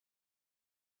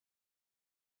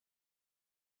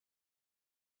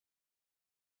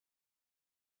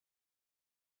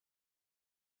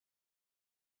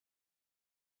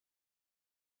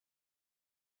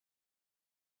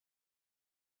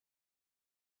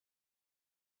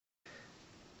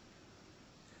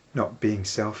Not being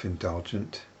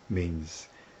self-indulgent means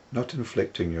not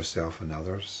inflicting yourself on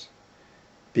others,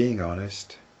 being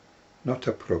honest, not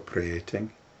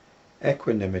appropriating,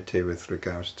 equanimity with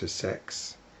regards to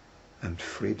sex, and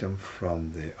freedom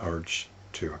from the urge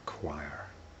to acquire.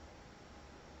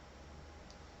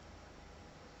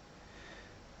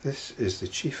 This is the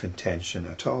chief intention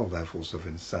at all levels of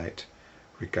insight,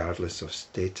 regardless of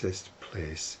status,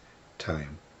 place,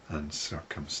 time, and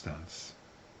circumstance.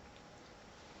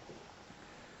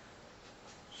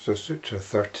 So Sutra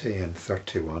 30 and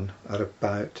 31 are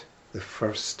about the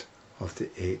first of the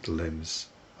 8 limbs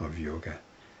of yoga,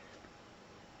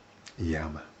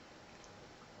 yama.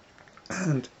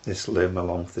 And this limb,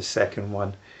 along with the second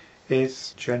one,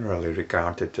 is generally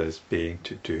regarded as being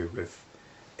to do with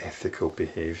ethical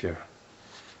behaviour.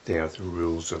 They are the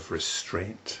rules of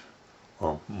restraint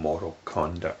or moral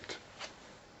conduct.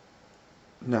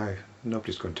 Now,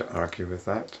 nobody's going to argue with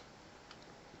that.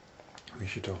 We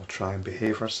should all try and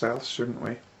behave ourselves, shouldn't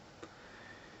we?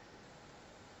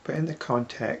 But in the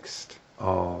context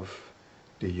of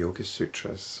the Yoga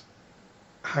Sutras,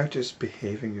 how does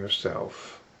behaving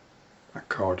yourself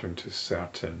according to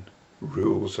certain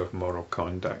rules of moral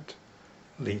conduct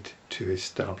lead to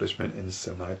establishment in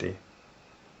samadhi?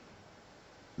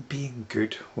 Being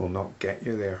good will not get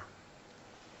you there.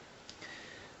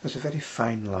 There's a very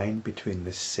fine line between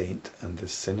the saint and the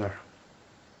sinner.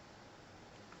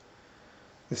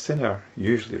 The sinner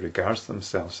usually regards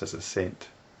themselves as a saint.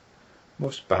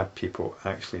 Most bad people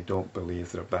actually don't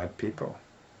believe they're bad people.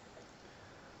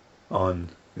 On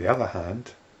the other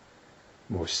hand,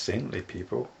 most saintly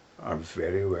people are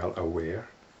very well aware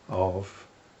of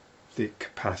the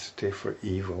capacity for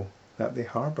evil that they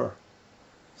harbour.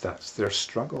 That's their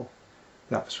struggle.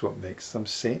 That's what makes them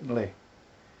saintly.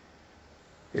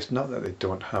 It's not that they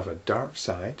don't have a dark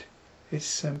side, it's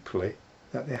simply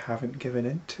that they haven't given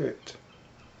in to it.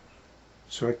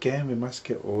 So again, we must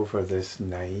get over this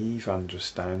naive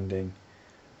understanding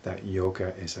that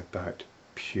yoga is about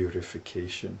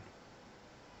purification.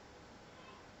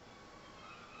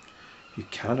 You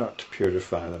cannot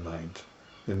purify the mind.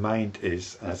 The mind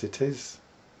is as it is.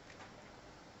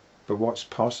 But what's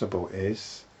possible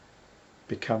is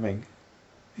becoming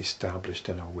established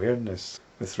in awareness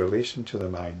with relation to the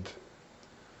mind,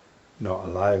 not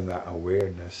allowing that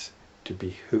awareness to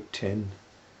be hooked in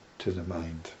to the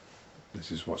mind.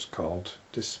 This is what's called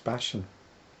dispassion.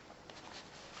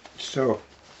 So,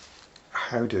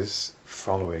 how does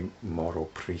following moral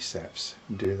precepts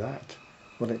do that?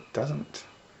 Well, it doesn't.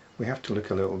 We have to look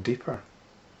a little deeper.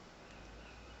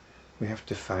 We have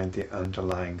to find the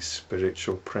underlying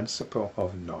spiritual principle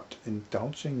of not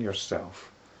indulging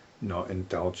yourself, not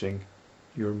indulging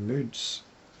your moods.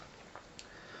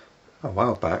 A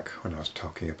while back, when I was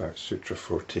talking about Sutra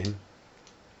 14,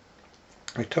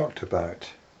 I talked about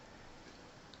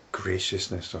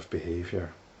graciousness of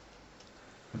behaviour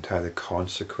and how the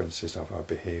consequences of our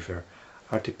behaviour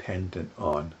are dependent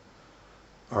on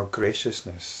our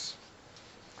graciousness.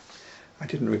 I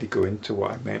didn't really go into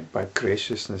what I meant by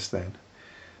graciousness then,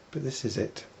 but this is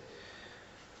it.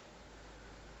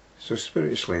 So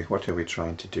spiritually, what are we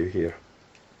trying to do here?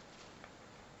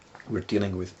 We're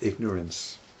dealing with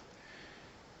ignorance.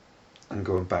 And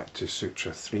going back to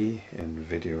Sutra 3 in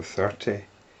video 30,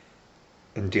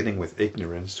 in dealing with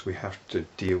ignorance, we have to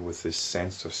deal with this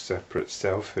sense of separate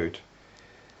selfhood,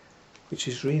 which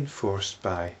is reinforced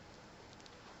by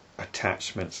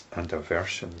attachments and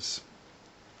aversions.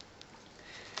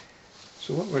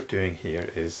 So what we're doing here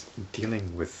is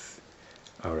dealing with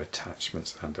our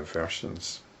attachments and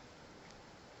aversions,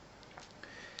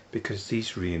 because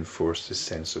these reinforce the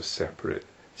sense of separate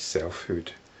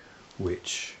selfhood,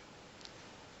 which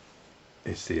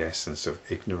is the essence of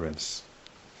ignorance.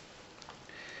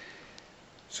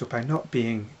 So by not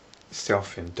being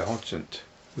self-indulgent,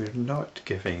 we're not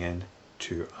giving in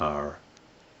to our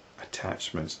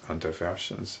attachments and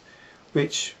aversions,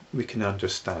 which we can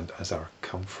understand as our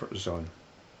comfort zone.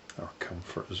 Our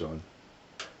comfort zone.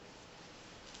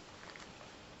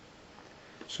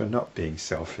 So not being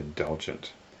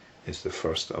self-indulgent is the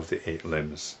first of the 8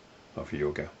 limbs of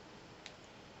yoga.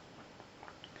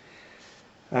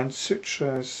 And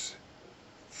Sutras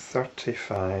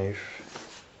 35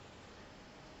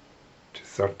 to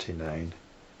 39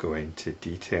 go into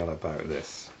detail about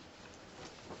this.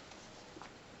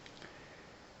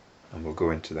 And we'll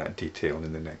go into that detail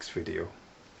in the next video.